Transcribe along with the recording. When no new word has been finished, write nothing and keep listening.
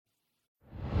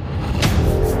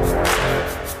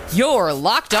Your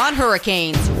Locked On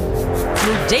Hurricanes,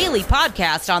 your daily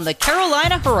podcast on the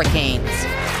Carolina Hurricanes.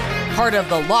 Part of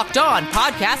the Locked On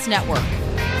Podcast Network.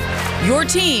 Your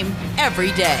team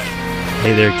every day.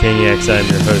 Hey there, Caniacs. I'm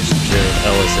your host, Jared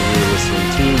Ellis, and you're listening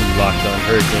to Locked On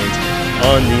Hurricanes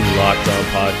on the Locked On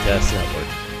Podcast Network.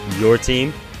 Your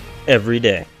team every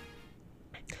day.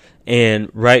 And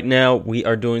right now, we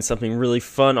are doing something really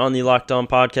fun on the Locked On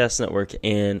Podcast Network.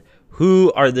 And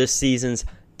who are this season's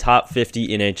top 50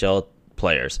 NHL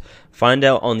players? Find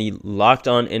out on the Locked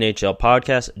On NHL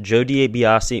podcast. Joe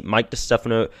DiBiase, Mike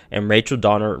DiStefano, and Rachel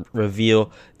Donner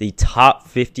reveal the top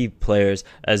 50 players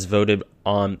as voted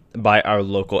on by our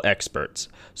local experts.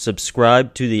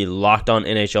 Subscribe to the Locked On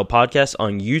NHL podcast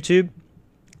on YouTube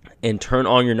and turn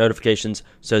on your notifications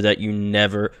so that you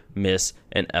never miss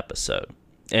an episode.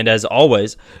 And as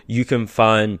always, you can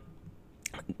find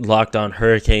Locked On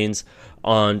Hurricanes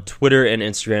on Twitter and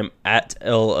Instagram at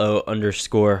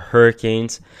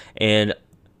LO_Hurricanes, and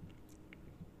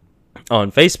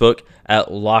on Facebook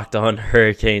at Locked On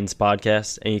Hurricanes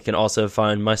Podcast. And you can also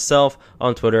find myself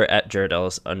on Twitter at Jared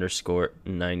Ellis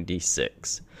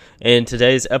 _96. And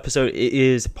today's episode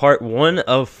is part 1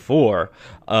 of 4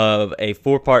 of a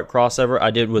 4-part crossover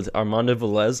I did with Armando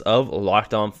Velez of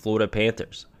Locked On Florida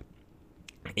Panthers.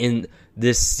 In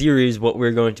this series, what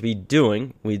we're going to be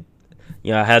doing,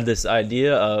 I had this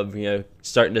idea of,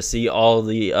 starting to see all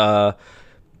the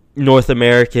North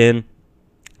American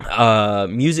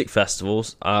music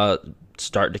festivals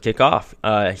start to kick off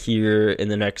here in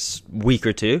the next week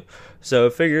or two. So I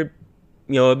figured,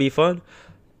 it'd be fun.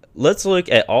 Let's look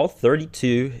at all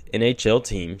 32 NHL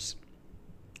teams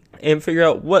and figure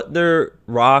out what their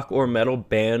rock or metal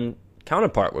band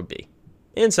counterpart would be.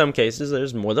 In some cases,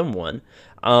 there's more than one.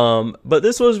 But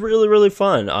this was really, really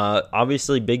fun.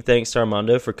 Obviously, big thanks to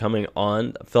Armando for coming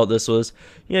on. I felt this was,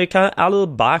 kind of out of the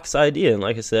box idea. And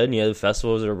like I said, the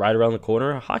festivals are right around the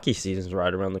corner. Hockey season's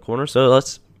right around the corner. So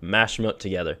let's mash them up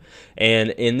together. And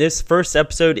in this first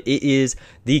episode, it is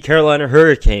the Carolina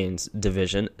Hurricanes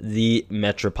division, the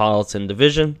Metropolitan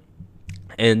Division.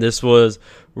 And this was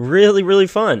really, really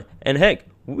fun. And heck,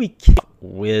 we kicked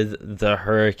with the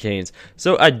Hurricanes.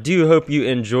 So I do hope you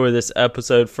enjoy this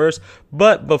episode first.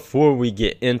 But before we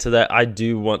get into that, I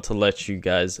do want to let you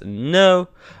guys know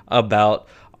about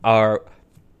our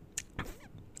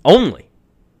only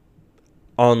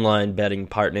online betting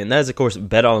partner, and that is, of course,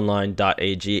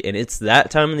 betonline.ag. And it's that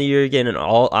time of the year again, and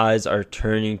all eyes are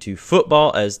turning to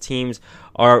football as teams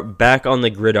are back on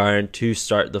the gridiron to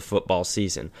start the football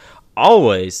season.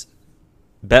 Always,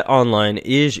 BetOnline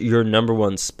is your number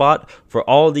one spot for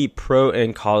all the pro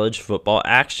and college football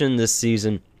action this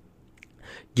season.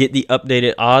 Get the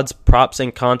updated odds, props,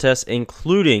 and contests,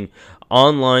 including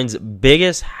online's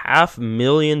biggest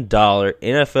 $500,000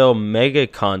 NFL mega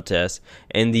contest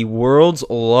and the world's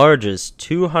largest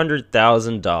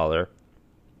 $200,000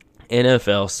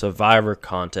 NFL Survivor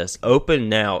Contest, open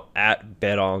now at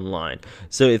BetOnline.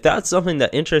 So if that's something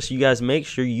that interests you guys, make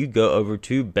sure you go over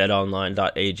to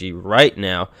betonline.ag right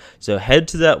now. So head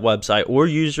to that website or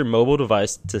use your mobile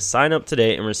device to sign up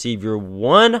today and receive your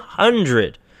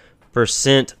 100%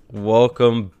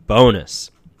 welcome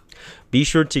bonus. Be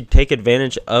sure to take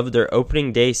advantage of their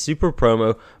opening day super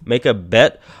promo. Make a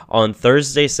bet on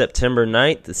Thursday, September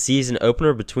 9th, the season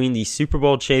opener between the Super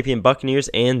Bowl champion Buccaneers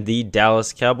and the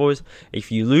Dallas Cowboys.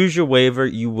 If you lose your waiver,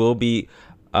 you will be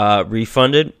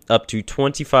refunded up to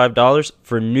 $25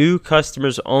 for new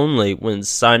customers only when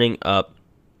signing up,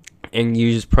 and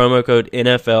use promo code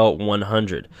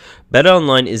NFL100.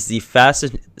 BetOnline is the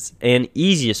fastest and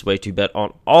easiest way to bet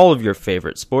on all of your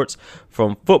favorite sports,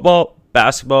 from football,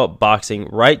 basketball, boxing,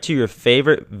 right to your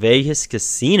favorite Vegas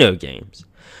casino games.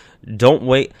 Don't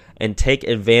wait and take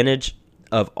advantage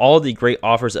of all the great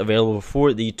offers available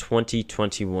for the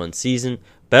 2021 season.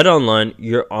 BetOnline,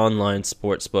 your online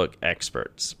sportsbook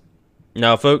experts.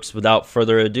 Now, folks, without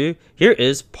further ado, here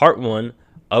is part 1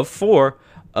 of 4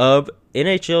 of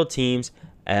NHL teams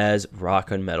as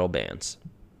rock and metal bands.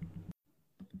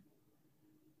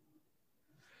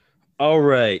 All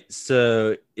right,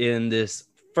 so in this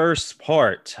first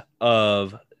part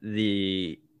of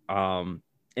the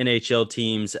NHL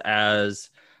teams as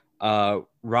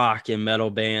rock and metal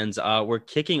bands, we're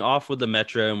kicking off with the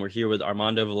Metro, and we're here with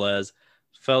Armando Velez,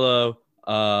 fellow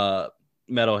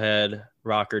metalhead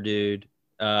rocker dude,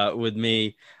 with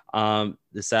me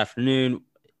this afternoon.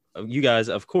 You guys,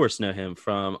 of course, know him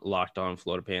from Locked On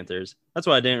Florida Panthers. That's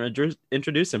why I didn't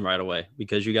introduce him right away,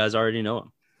 because you guys already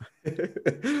know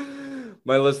him.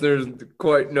 My listeners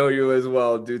quite know you as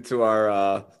well, due to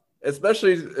our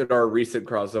especially in our recent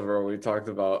crossover when we talked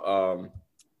about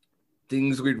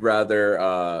things we'd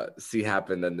rather see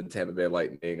happen than the Tampa Bay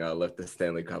Lightning lift the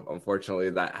Stanley Cup.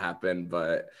 Unfortunately, that happened,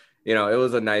 but it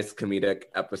was a nice comedic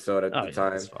episode at the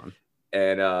time. That's fun.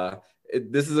 And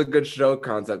this is a good show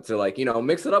concept to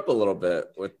mix it up a little bit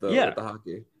with the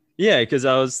hockey. Yeah, because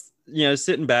I was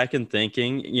sitting back and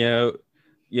thinking,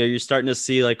 you're starting to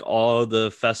see like all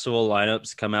the festival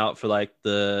lineups come out for like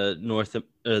the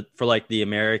the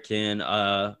American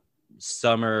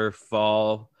summer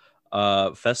fall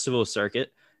festival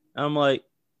circuit. And I'm like,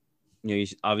 you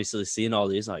obviously seeing all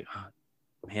these, like, oh,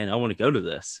 man, I want to go to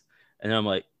this. And I'm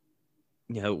like,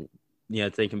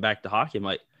 thinking back to hockey, I'm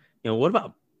like, what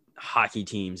about hockey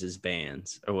teams as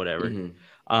bands or whatever?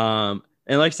 Mm-hmm.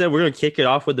 And like I said, we're going to kick it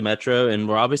off with the Metro, and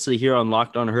we're obviously here on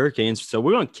Locked On Hurricanes. So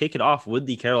we're going to kick it off with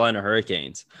the Carolina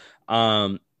Hurricanes.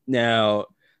 Now,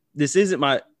 this isn't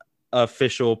my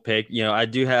official pick. I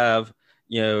do have,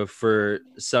 for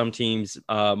some teams,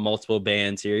 multiple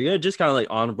bands here. Just kind of like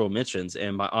honorable mentions.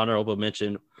 And my honorable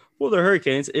mention for the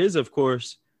Hurricanes is, of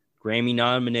course,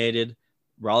 Grammy-nominated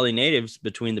Raleigh Natives,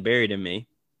 Between the Buried and Me.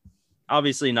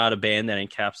 Obviously not a band that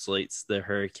encapsulates the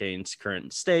Hurricanes'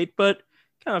 current state, but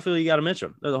kind of feel you got to mention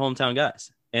them. They're the hometown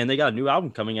guys. And they got a new album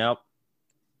coming out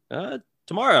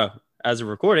tomorrow as of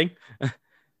recording.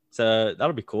 So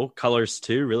that'll be cool. Colors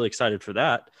too. Really excited for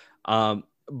that.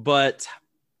 But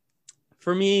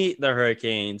for me, the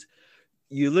Hurricanes,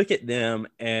 you look at them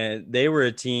and they were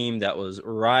a team that was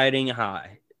riding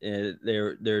high.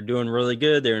 They're doing really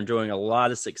good. They're enjoying a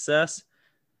lot of success.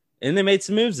 And they made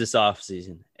some moves this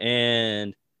offseason.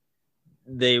 And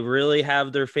they really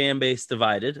have their fan base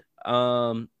divided.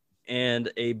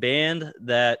 And a band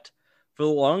that for the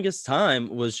longest time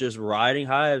was just riding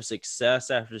high of success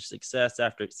after success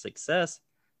after success.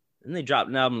 And they dropped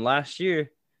an album last year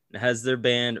and has their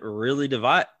fan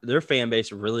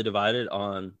base really divided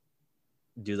on,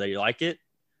 do they like it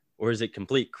or is it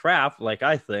complete crap? Like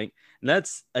I think, and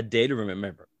that's a day to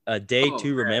remember,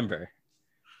 remember.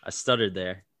 I stuttered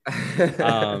there.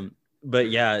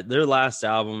 But yeah, their last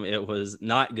album, it was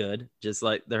not good, just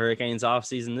like the Hurricanes off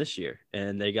season this year.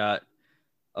 And they got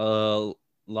a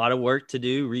lot of work to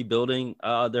do rebuilding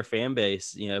their fan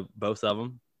base, both of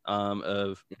them,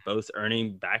 of both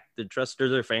earning back the trust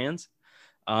of their fans.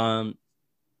 I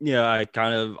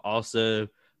kind of also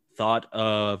thought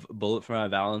of Bullet for My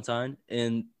Valentine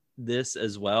in this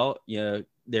as well.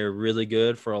 They're really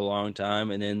good for a long time.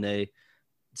 And then they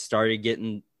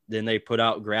started then they put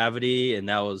out Gravity, and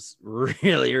that was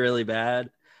really, really bad.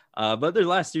 But their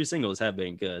last two singles have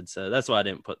been good. So that's why I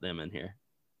didn't put them in here,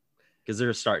 because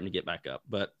they're starting to get back up.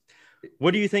 But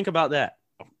what do you think about that?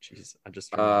 Oh, jeez. I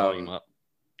just turned the volume up.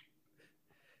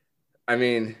 I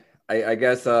mean, I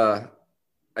guess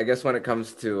when it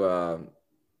comes to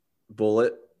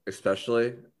Bullet,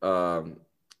 especially, I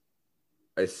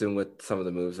assume with some of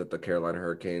the moves that the Carolina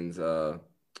Hurricanes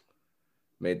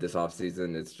made this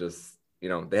offseason, it's just,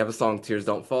 they have a song, Tears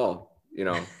Don't Fall.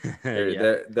 The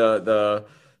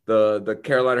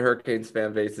Carolina Hurricanes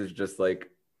fan base is just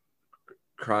like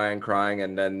crying.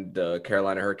 And then the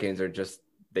Carolina Hurricanes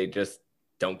they just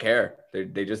don't care.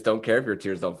 They just don't care if your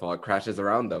tears don't fall. It crashes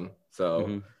around them.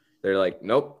 So they're like,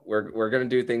 nope, we're going to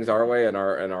do things our way and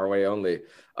our way only.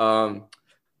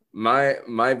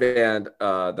 My band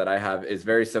that I have is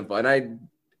very simple. And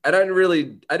I didn't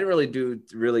really do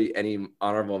any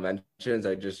honorable mentions.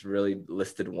 I just really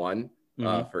listed one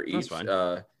for each.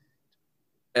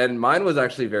 And mine was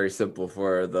actually very simple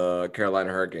for the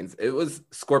Carolina Hurricanes. It was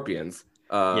Scorpions.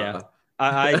 I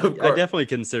definitely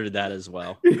considered that as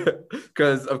well.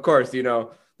 Because, of course, the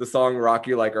song Rock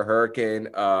You Like a Hurricane.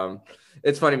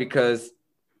 It's funny because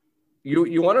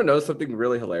you want to know something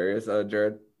really hilarious,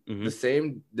 Jared? The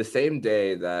same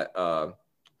day that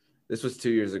this was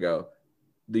 2 years ago,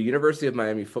 the University of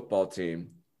Miami football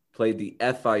team played the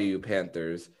FIU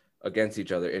Panthers against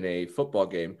each other in a football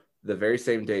game the very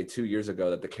same day 2 years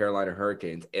ago that the Carolina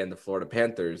Hurricanes and the Florida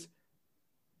Panthers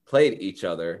played each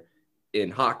other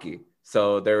in hockey.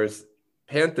 So there was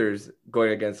Panthers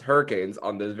going against Hurricanes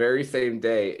on the very same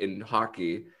day in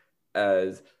hockey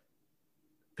as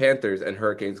Panthers and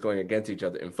Hurricanes going against each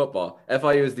other in football.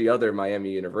 FIU is the other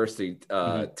Miami University team.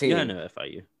 Yeah, I know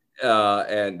FIU.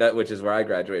 And that, which is where I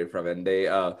graduated from. And they,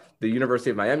 the University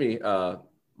of Miami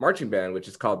marching band, which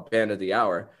is called Band of the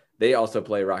Hour, they also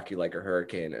play Rock You Like a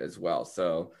Hurricane as well.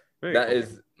 So that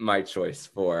is my choice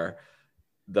for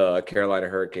the Carolina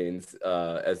Hurricanes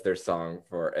as their song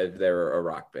as they're a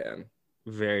rock band.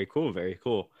 Very cool. Very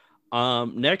cool.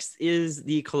 Next is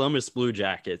the Columbus Blue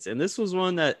Jackets. And this was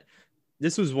one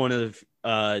of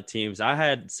teams I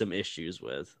had some issues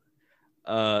with.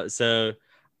 So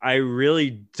I really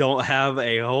don't have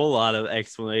a whole lot of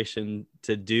explanation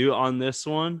to do on this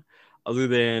one, other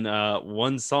than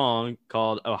one song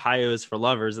called "Ohio is for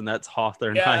Lovers," and that's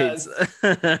Hawthorne Heights.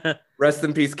 Rest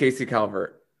in peace, Casey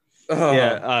Calvert. Oh,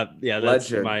 yeah,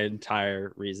 that's my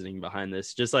entire reasoning behind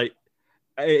this. Just like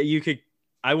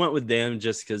I went with them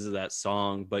just because of that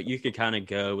song, but you could kind of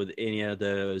go with any of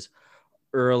those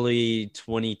early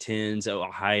 2010s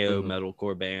Ohio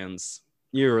metalcore bands.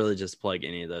 You really just plug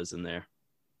any of those in there.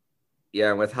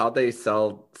 Yeah, and with how they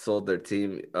sold their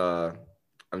team,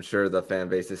 I'm sure the fan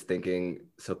base is thinking,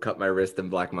 so cut my wrist and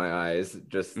black my eyes.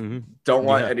 Just don't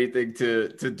want anything to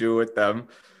do with them.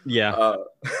 Yeah.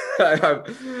 But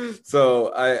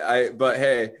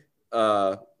hey,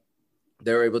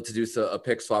 they were able to do a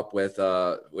pick swap with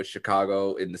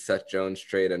Chicago in the Seth Jones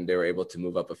trade, and they were able to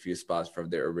move up a few spots from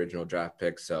their original draft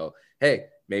pick. So hey,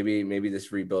 maybe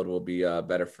this rebuild will be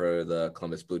better for the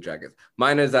Columbus Blue Jackets.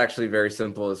 Mine is actually very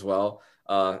simple as well.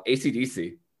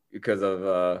 AC/DC, because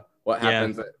of what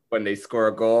happens when they score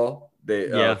a goal. They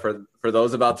for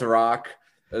those about to rock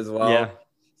as well. Yeah.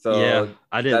 So yeah,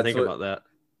 I didn't think about that.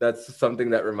 That's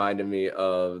something that reminded me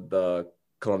of the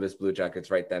Columbus Blue Jackets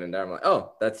right then and there. I'm like,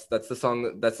 oh, that's the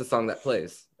song. That's the song that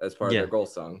plays as part of their goal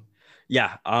song.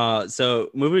 Yeah. So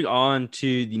moving on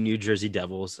to the New Jersey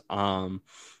Devils.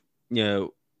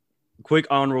 Quick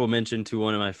honorable mention to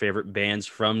one of my favorite bands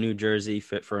from New Jersey,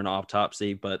 Fit for an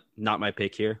Autopsy, but not my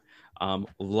pick here.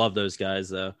 Love those guys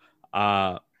though.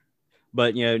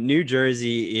 But New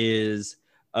Jersey is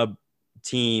a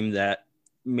team that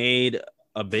made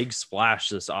a big splash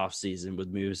this offseason with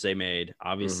moves they made.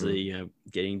 Obviously,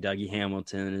 getting Dougie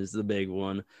Hamilton is the big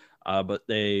one. But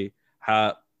they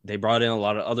brought in a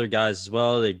lot of other guys as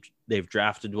well. They've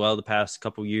drafted well the past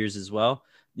couple years as well.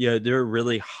 They're a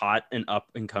really hot and up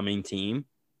and coming team.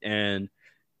 And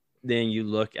then you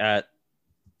look at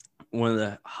one of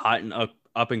the hot and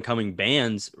up and coming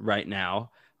bands right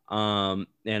now.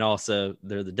 And also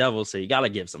they're the Devils, so you got to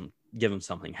give them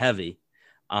something heavy.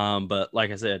 But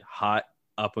like I said, hot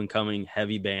up and coming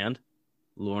heavy band,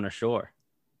 Lorna Shore.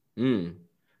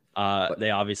 They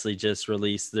obviously just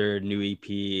released their new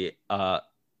EP,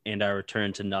 And I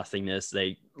Return to Nothingness.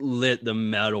 They lit the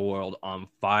metal world on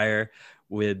fire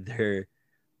with their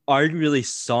arguably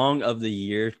song of the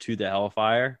year, To the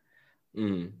Hellfire.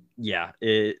 Yeah,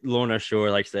 Lorna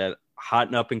Shore, like I said, hot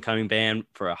and up and coming band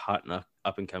for a hot and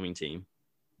up and coming team,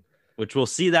 which we'll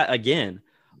see that again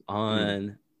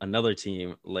on another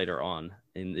team later on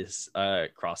in this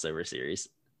crossover series.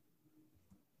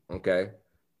 Okay.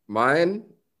 My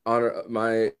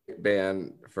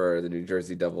band for the New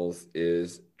Jersey Devils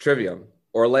is Trivium,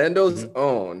 Orlando's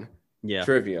own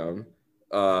Trivium.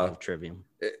 Trivium.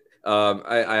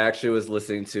 I actually was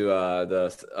listening to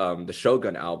the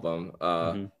Shogun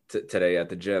album today at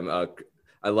the gym.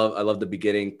 I love the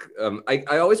beginning.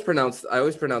 I always pronounce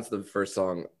the first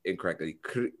song incorrectly.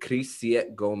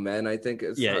 Krisiet Gomen, I think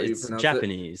is how you pronounce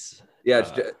Japanese.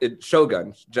 It. It's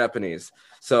Shogun, Japanese.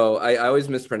 So I always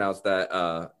mispronounce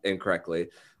that incorrectly.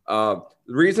 The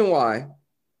reason why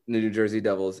the New Jersey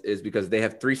Devils is because they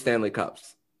have 3 Stanley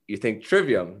Cups. You think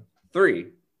Trivium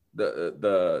 3,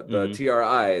 the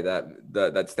TRI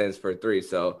that stands for 3.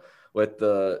 So with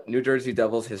the New Jersey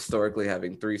Devils historically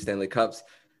having 3 Stanley Cups,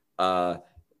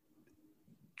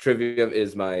 Trivium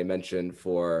is my mention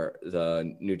for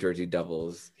the New Jersey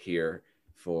Devils here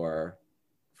for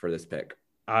this pick.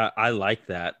 I like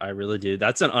that. I really do.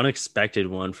 That's an unexpected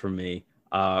one for me,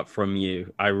 from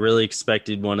you. I really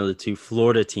expected one of the 2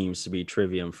 Florida teams to be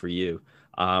Trivium for you,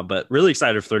 but really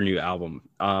excited for their new album.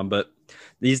 But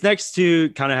these next 2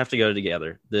 kind of have to go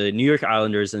together. The New York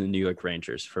Islanders and the New York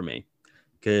Rangers for me,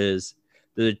 because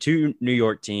the 2 New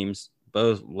York teams,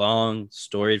 both long,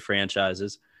 storied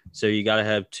franchises. So you got to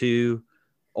have 2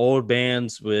 old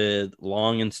bands with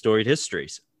long and storied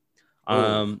histories.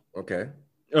 Okay.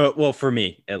 Well, for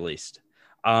me, at least.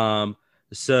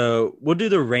 So we'll do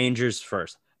the Rangers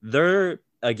first. They're,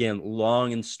 again,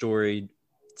 long and storied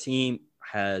team,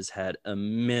 has had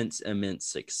immense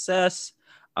success.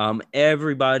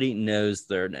 Everybody knows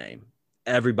their name.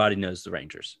 Everybody knows the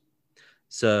Rangers.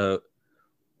 So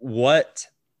what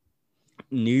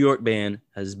New York band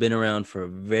has been around for a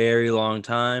very long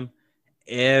time?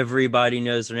 Everybody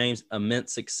knows their names.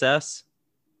 Immense success.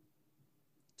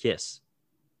 Kiss.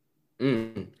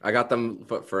 I got them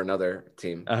for another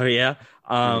team. Oh yeah.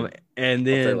 And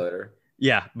then later.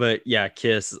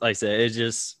 Kiss. Like I said, it's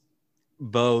just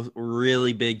both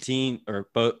really big team, or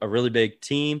both a really big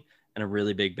team and a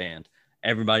really big band.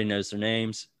 Everybody knows their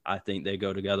names. I think they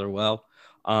go together well.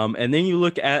 And then you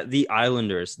look at the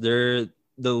Islanders. They're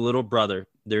the little brother.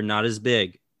 They're not as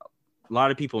big.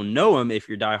 lot of people know them if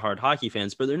you're diehard hockey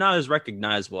fans, but they're not as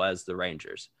recognizable as the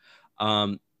Rangers.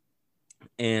 And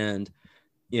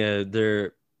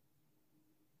they're,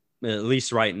 at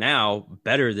least right now,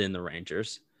 better than the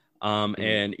Rangers.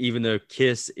 And even though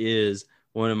Kiss is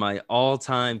one of my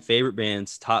all-time favorite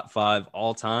bands, top 5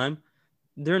 all-time,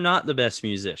 they're not the best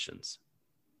musicians.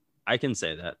 I can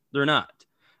say that. They're not.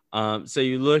 So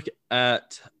you look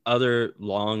at other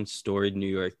long storied New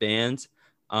York bands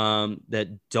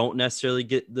that don't necessarily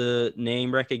get the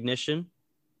name recognition.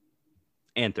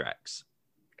 Anthrax.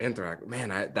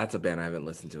 Man, that's a band I haven't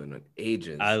listened to in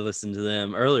ages. I listened to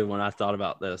them earlier when I thought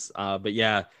about this. But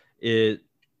yeah,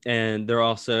 and they're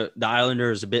also, the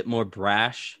Islanders a bit more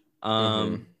brash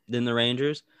than the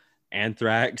Rangers.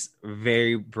 Anthrax,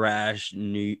 very brash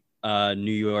New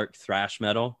York thrash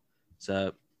metal.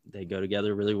 So they go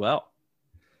together really well.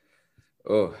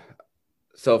 Oh,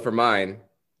 so for mine,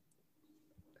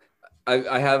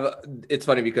 I have, it's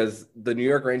funny because the New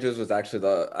York Rangers was actually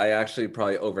I actually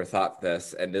probably overthought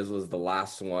this, and this was the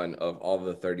last one of all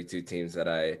the 32 teams that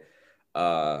I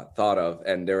thought of,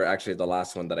 and they were actually the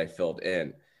last one that I filled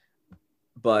in.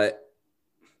 But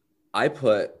I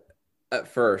put at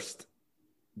first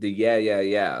the Yeah Yeah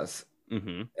Yeahs,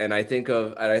 and I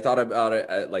thought about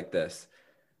it like this.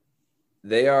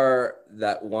 They are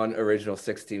that one original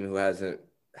 6 team who hasn't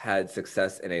had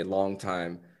success in a long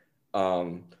time.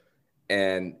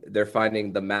 And they're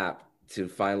finding the map to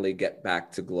finally get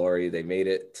back to glory. They made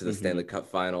it to the Stanley Cup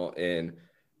final in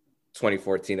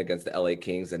 2014 against the LA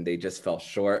Kings, and they just fell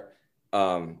short.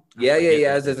 Yeah Yeah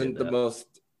Yeahs isn't the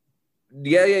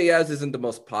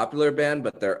most popular band,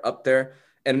 but they're up there.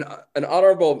 And an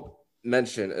honorable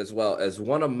mention as well as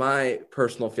one of my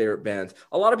personal favorite bands.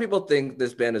 A lot of people think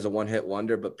this band is a one-hit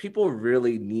wonder, but people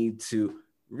really need to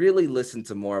really listen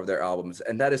to more of their albums,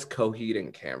 and that is Coheed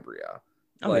and Cambria.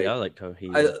 Oh, yeah, I like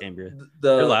Coheed and Cambria.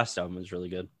 Their last album was really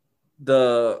good.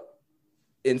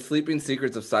 In Sleeping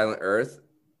Secrets of Silent Earth,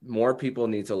 more people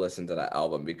need to listen to that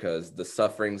album because the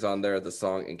sufferings on there, the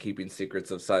song In Keeping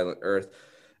Secrets of Silent Earth.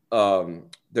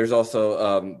 There's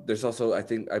also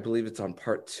I believe it's on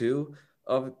part 2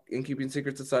 of In Keeping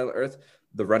Secrets of Silent Earth,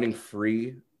 the Running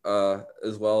Free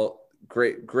as well.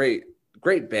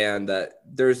 Great band that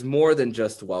there's more than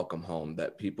just Welcome Home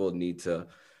that people need to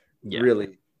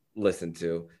really listen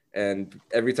to. And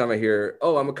every time I hear,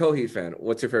 oh, I'm a Coheed fan,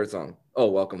 what's your favorite song? Oh,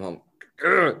 Welcome Home.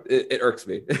 It irks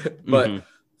me. But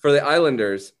for the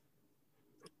Islanders,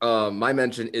 my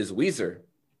mention is Weezer.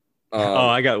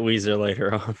 I got Weezer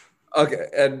later on. Okay,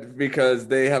 and because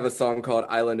they have a song called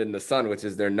Island in the Sun, which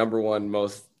is their number 1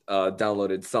 most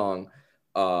downloaded song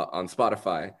on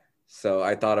Spotify. So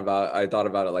I thought about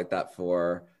it like that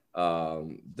for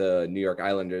the New York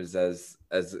Islanders as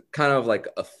kind of like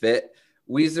a fit.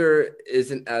 Weezer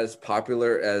isn't as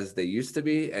popular as they used to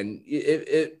be, and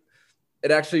it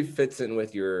actually fits in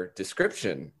with your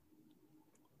description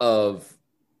of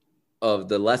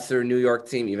the lesser New York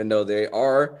team, even though they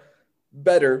are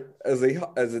better as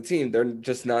a team. They're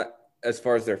just not, as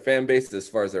far as their fan base, as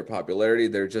far as their popularity,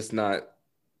 they're just not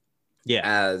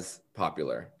as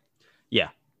popular. Yeah.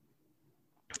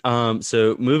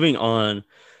 So moving on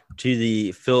to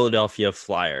the Philadelphia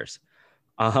Flyers.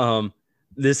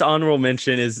 This honorable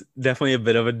mention is definitely a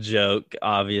bit of a joke,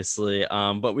 obviously.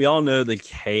 But we all know the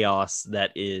chaos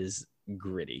that is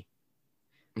Gritty.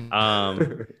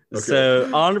 Okay. So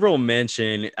honorable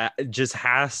mention just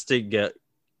has to go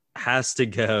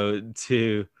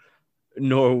to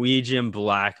Norwegian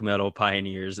black metal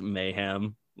pioneers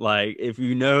Mayhem. Like, if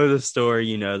you know the story,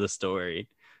 you know the story.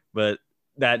 But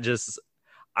that just,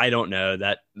 I don't know,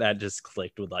 that just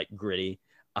clicked with like Gritty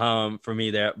for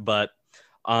me there. But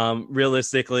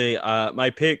realistically,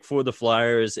 my pick for the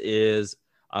Flyers is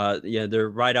they're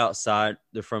right outside.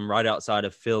 They're from right outside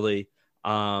of Philly.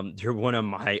 They're one of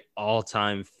my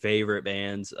all-time favorite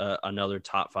bands. Another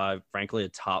top 5, frankly, a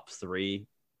top 3,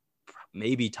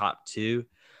 maybe top 2.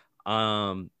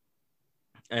 And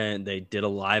they did a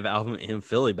live album in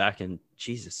Philly back in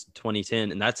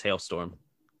 2010, and that's Hailstorm.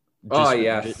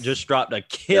 Just dropped a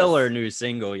killer new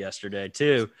single yesterday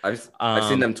too. I've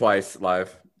seen them twice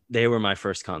live. They were my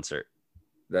first concert.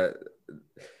 The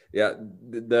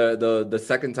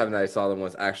second time that I saw them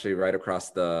was actually right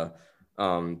across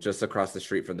just across the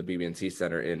street from the BB&T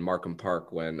Center in Markham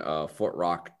Park when Fort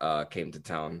Rock came to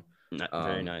town.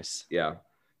 Very nice. Yeah,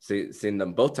 seen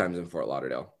them both times in Fort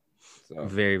Lauderdale. So.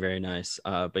 Very, very nice.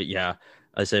 But yeah,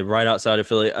 I said right outside of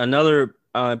Philly. Another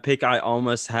pick I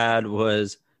almost had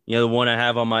was, the one I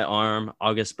have on my arm,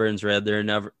 August Burns Red. They're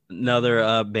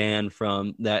another band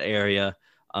from that area.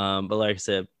 But like I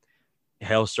said,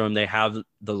 Hailstorm, they have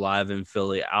the Live in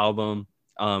Philly album.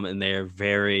 and they're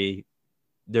very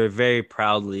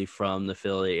proudly from the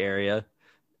Philly area,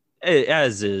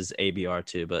 as is ABR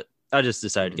too. But I just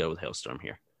decided to go with Halestorm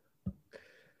here.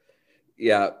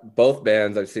 Yeah, both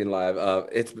bands I've seen live.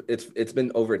 It's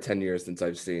been over 10 years since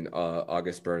I've seen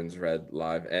August Burns Red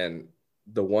live, and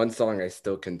the one song I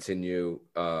still continue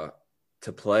to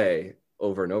play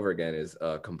over and over again is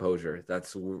Composure.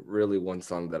 That's really one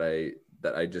song that I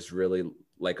just really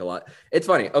like a lot. It's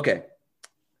funny. Okay,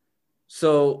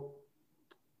 so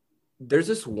there's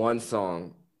this one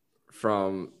song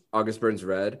from August Burns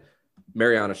Red,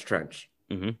 Mariana's Trench,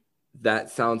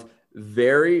 that sounds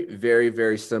very, very,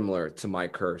 very similar to My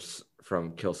Curse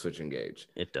from Killswitch Engage.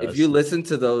 It does. If you listen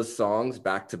to those songs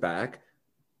back to back,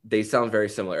 they sound very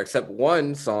similar, except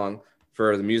one song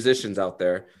for the musicians out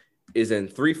there is in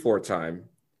 3/4 time,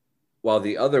 while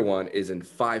the other one is in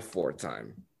 5/4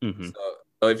 time.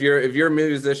 So if you're a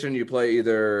musician, you play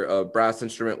either a brass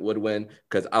instrument, woodwind,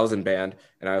 because I was in band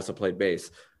and I also played bass.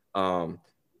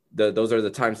 Those are the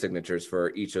time signatures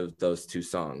for each of those two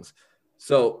songs.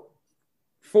 So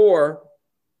for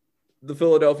the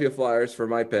Philadelphia Flyers, for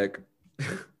my pick,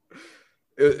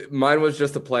 mine was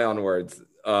just a play on words,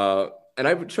 and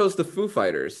I chose the Foo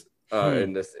Fighters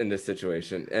in this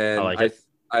situation. And I like it.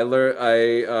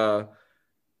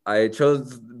 I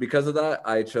chose because of that.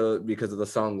 I chose because of the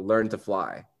song "Learn to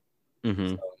Fly."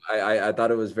 So I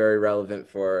thought it was very relevant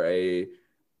for a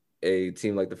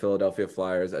team like the Philadelphia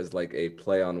Flyers as like a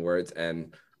play on words.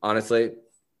 And honestly,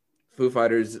 Foo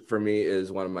Fighters for me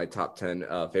is one of my top 10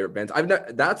 favorite bands.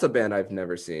 That's a band I've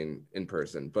never seen in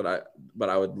person, but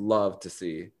I would love to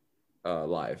see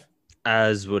live.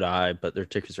 As would I, but their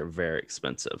tickets are very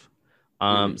expensive.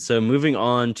 So moving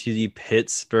on to the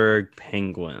Pittsburgh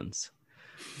Penguins.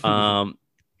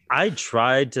 I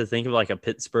tried to think of like a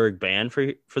Pittsburgh band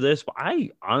for this, but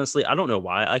I don't know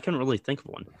why. I couldn't really think of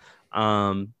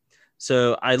one.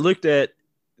 So I looked at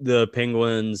the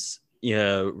Penguins,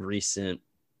 recent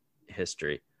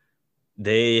history.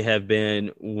 They have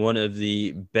been one of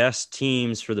the best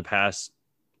teams for the past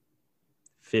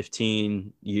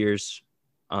 15 years.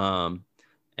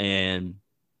 And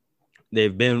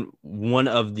they've been one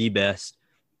of the best,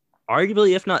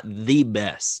 arguably, if not the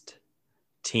best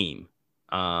team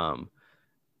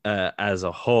as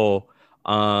a whole.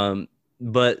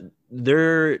 But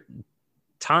their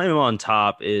time on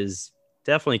top is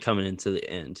definitely coming into the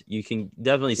end. You can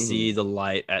definitely see the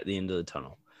light at the end of the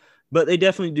tunnel. But they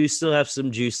definitely do still have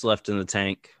some juice left in the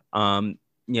tank.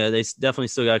 They definitely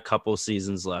still got a couple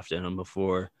seasons left in them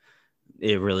before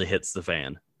it really hits the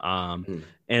fan. And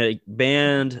a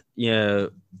band,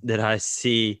 that I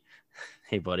see,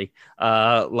 hey buddy,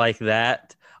 like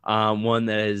that, one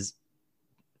that has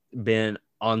been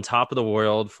on top of the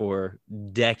world for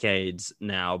decades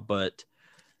now,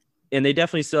 and they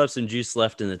definitely still have some juice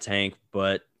left in the tank,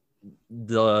 but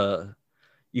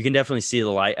you can definitely see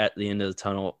the light at the end of the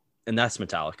tunnel, and that's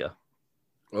Metallica.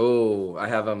 Oh, I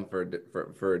have them for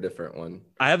a different one.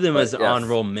 I have them as an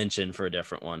honorable mention for a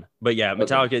different one. But yeah,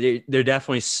 Metallica, they're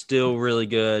definitely still really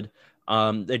good.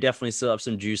 They definitely still have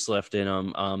some juice left in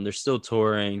them. They're still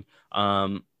touring.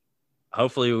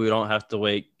 Hopefully we don't have to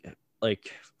wait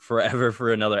like forever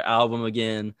for another album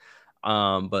again.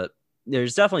 But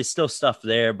there's definitely still stuff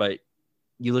there, but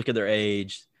you look at their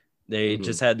age, they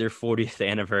just had their 40th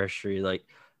anniversary. Like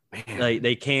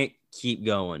they can't keep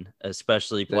going,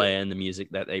 especially playing the music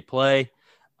that they play.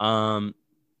 Not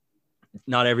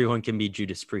everyone can be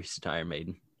Judas Priest and Iron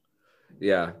Maiden.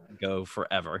 Yeah. Go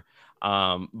forever.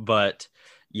 But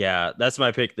yeah, that's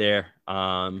my pick there.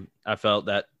 I felt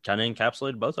that kind of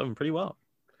encapsulated both of them pretty well.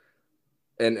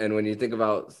 And when you think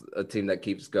about a team that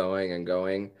keeps going and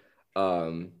going,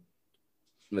 Metallica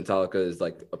is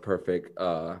like a perfect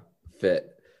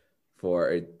fit for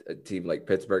a team like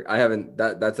Pittsburgh.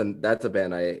 That's a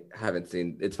band I haven't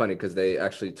seen. It's funny because they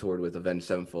actually toured with Avenged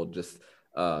Sevenfold just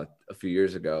a few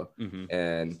years ago,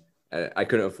 and I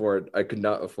could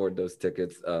not afford those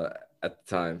tickets at the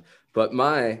time. But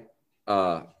my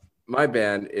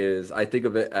band is, I think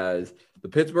of it as the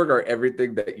Pittsburgh are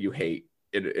everything that you hate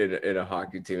in a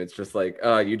hockey team. It's just like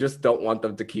you just don't want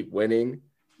them to keep winning,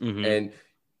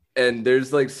 and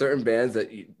there's like certain bands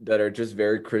that are just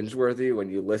very cringeworthy when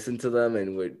you listen to them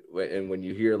and when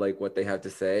you hear like what they have to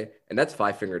say, and that's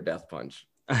Five Finger Death Punch.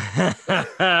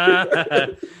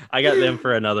 I got them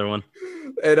for another one,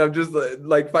 and I'm just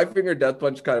like Five Finger Death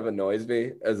Punch kind of annoys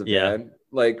me as a band.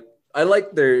 Like I like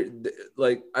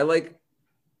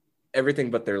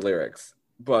everything but their lyrics,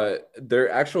 but their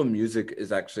actual music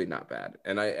is actually not bad,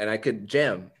 and I could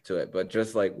jam to it, but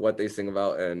just like what they sing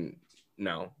about, and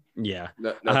no. Yeah,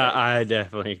 I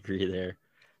definitely agree there.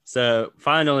 So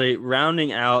finally,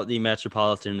 rounding out the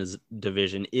Metropolitan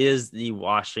Division is the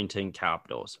Washington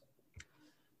Capitals.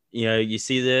 You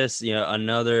see this,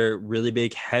 another really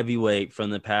big heavyweight from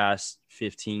the past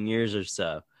 15 years or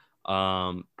so.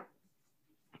 But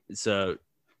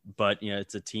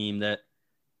it's a team that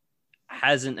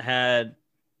hasn't had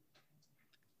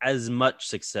as much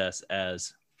success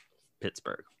as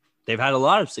Pittsburgh. They've had a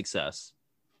lot of success.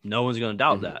 No one's going to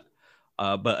doubt that.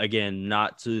 But again,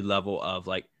 not to the level of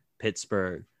like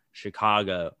Pittsburgh,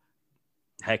 Chicago,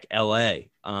 heck, LA.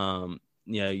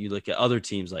 You look at other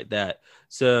teams like that.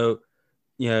 So,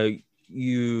 I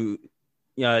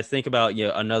think about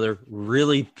another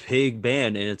really big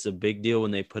band, and it's a big deal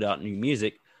when they put out new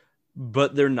music,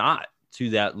 but they're not to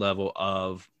that level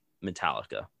of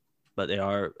Metallica. But they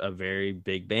are a very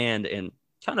big band and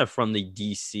kind of from the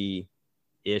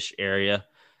DC-ish area,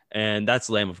 and that's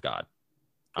Lamb of God.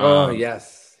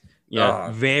 Yes.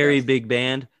 Very big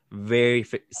band, very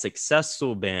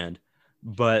successful band,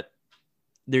 but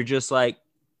they're just like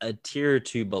a tier or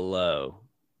two below,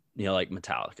 like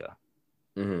Metallica.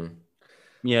 Mm-hmm.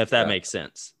 If that makes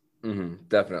sense. Mm-hmm.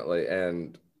 Definitely.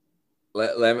 And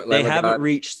they haven't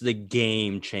reached the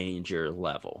game changer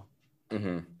level.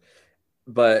 Mm-hmm.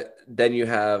 But then you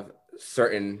have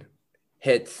certain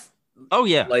hits. Oh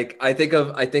yeah. Like I think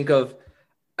of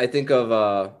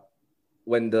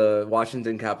when the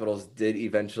Washington Capitals did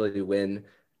eventually win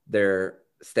their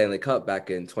Stanley Cup back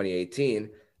in 2018,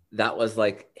 that was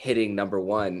like hitting number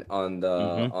one on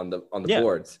the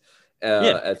boards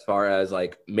as far as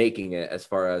like making it, as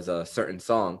far as a certain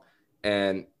song.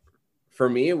 And for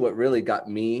me, what really got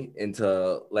me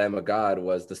into Lamb of God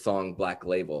was the song Black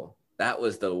Label. That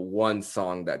was the one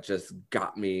song that just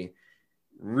got me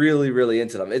really, really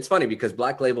into them. It's funny because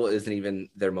Black Label isn't even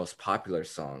their most popular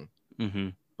song,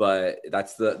 but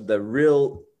that's the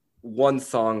real one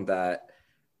song that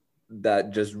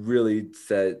just really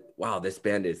said, wow, this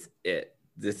band is it.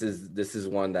 This is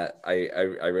one that I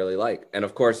really like. And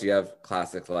of course you have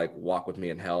classics like Walk With Me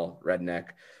in Hell, Redneck,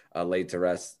 Laid to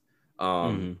Rest.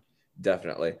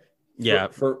 Definitely. Yeah.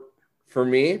 For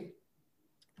me,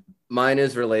 mine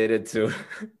is related to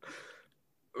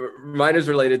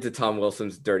Tom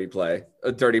Wilson's Dirty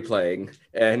Playing,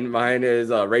 and mine is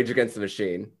Rage Against the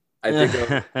Machine. I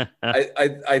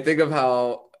think of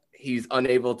how he's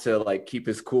unable to like keep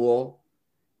his cool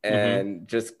and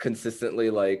just consistently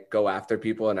like go after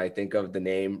people, and I think of the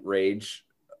name Rage.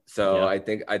 So I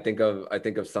think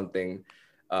of something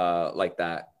like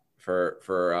that for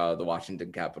the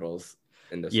Washington Capitals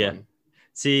in this one.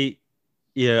 See,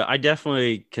 I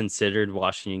definitely considered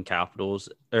Washington Capitals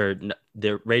or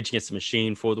the Rage Against the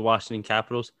Machine for the Washington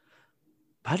Capitals,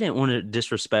 but I didn't want to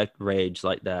disrespect Rage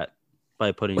like that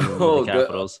by putting them in the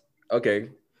Capitals. Okay,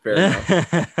 fair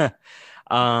enough.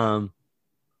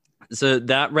 So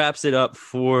that wraps it up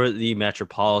for the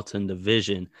Metropolitan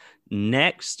Division.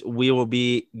 Next, we will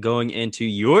be going into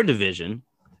your division,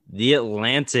 the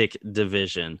Atlantic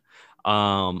Division.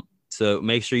 So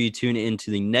make sure you tune into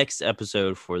the next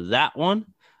episode for that one.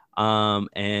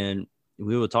 And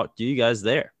we will talk to you guys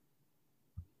there.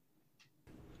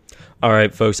 All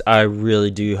right, folks, I really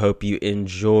do hope you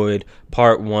enjoyed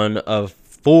part 1 of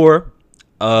 4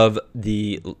 of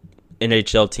the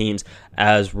NHL teams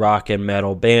as rock and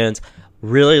metal bands.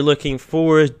 Really looking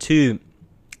forward to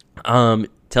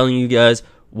telling you guys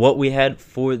what we had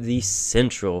for the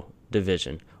Central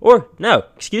Division. Or, no,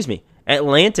 excuse me,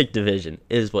 Atlantic Division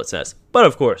is what it says. But,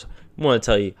 of course, I want to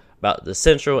tell you about the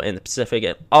Central and the Pacific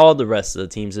and all the rest of the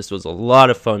teams. This was a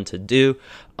lot of fun to do.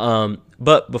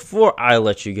 But before I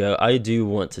let you go, I do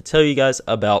want to tell you guys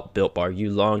about Built Bar.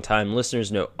 You longtime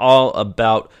listeners know all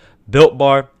about Built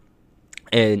Bar.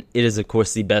 And it is, of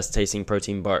course, the best tasting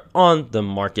protein bar on the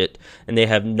market. And they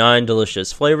have 9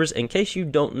 delicious flavors. In case you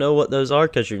don't know what those are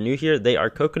because you're new here, they are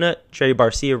coconut, cherry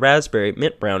barcia, raspberry,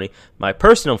 mint brownie, my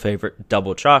personal favorite,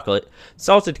 double chocolate,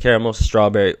 salted caramel,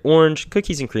 strawberry, orange,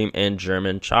 cookies and cream, and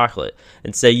German chocolate.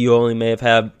 And say you only may have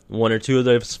had 1 or 2 of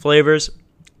those flavors,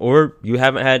 or you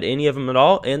haven't had any of them at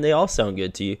all, and they all sound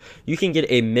good to you. You can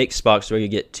get a mixed box where you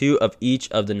get 2 of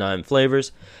each of the 9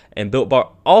 flavors. And Built Bar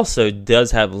also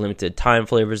does have limited time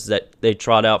flavors that they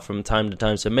trot out from time to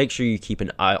time, so make sure you keep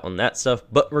an eye on that stuff.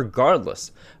 But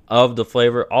regardless of the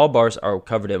flavor, all bars are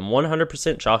covered in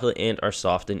 100% chocolate and are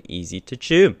soft and easy to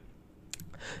chew.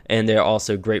 And they're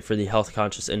also great for the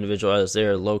health-conscious individual as they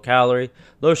are low calorie,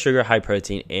 low sugar, high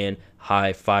protein, and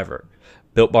high fiber.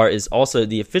 Built Bar is also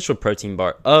the official protein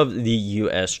bar of the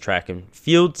U.S. track and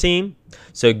field team.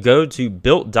 So go to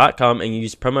Built.com and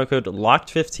use promo code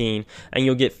LOCKED15 and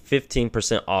you'll get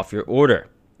 15% off your order.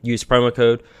 Use promo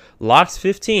code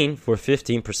LOCKED15 for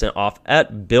 15% off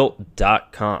at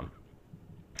built.com.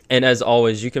 And as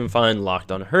always, you can find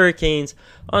Locked On Hurricanes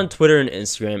on Twitter and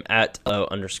Instagram at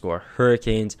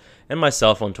 @_Hurricanes, and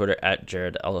myself on Twitter at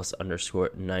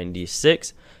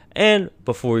JaredEllis_96. And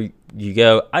before you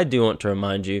go, I do want to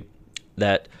remind you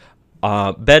that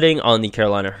betting on the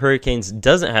Carolina Hurricanes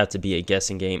doesn't have to be a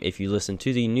guessing game if you listen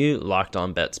to the new Locked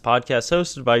On Bets podcast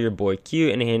hosted by your boy Q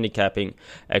and handicapping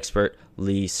expert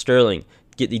Lee Sterling.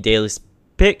 Get the daily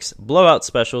picks, blowout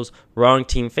specials, wrong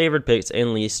team favored picks,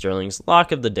 and Lee Sterling's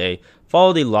lock of the day.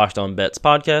 Follow the Locked On Bets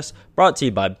podcast, brought to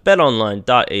you by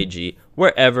betonline.ag,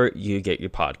 wherever you get your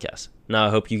podcasts. Now, I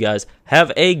hope you guys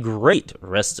have a great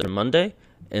rest of Monday.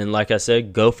 And like I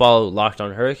said, go follow Locked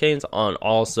On Hurricanes on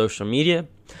all social media.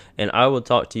 And I will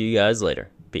talk to you guys later.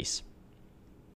 Peace.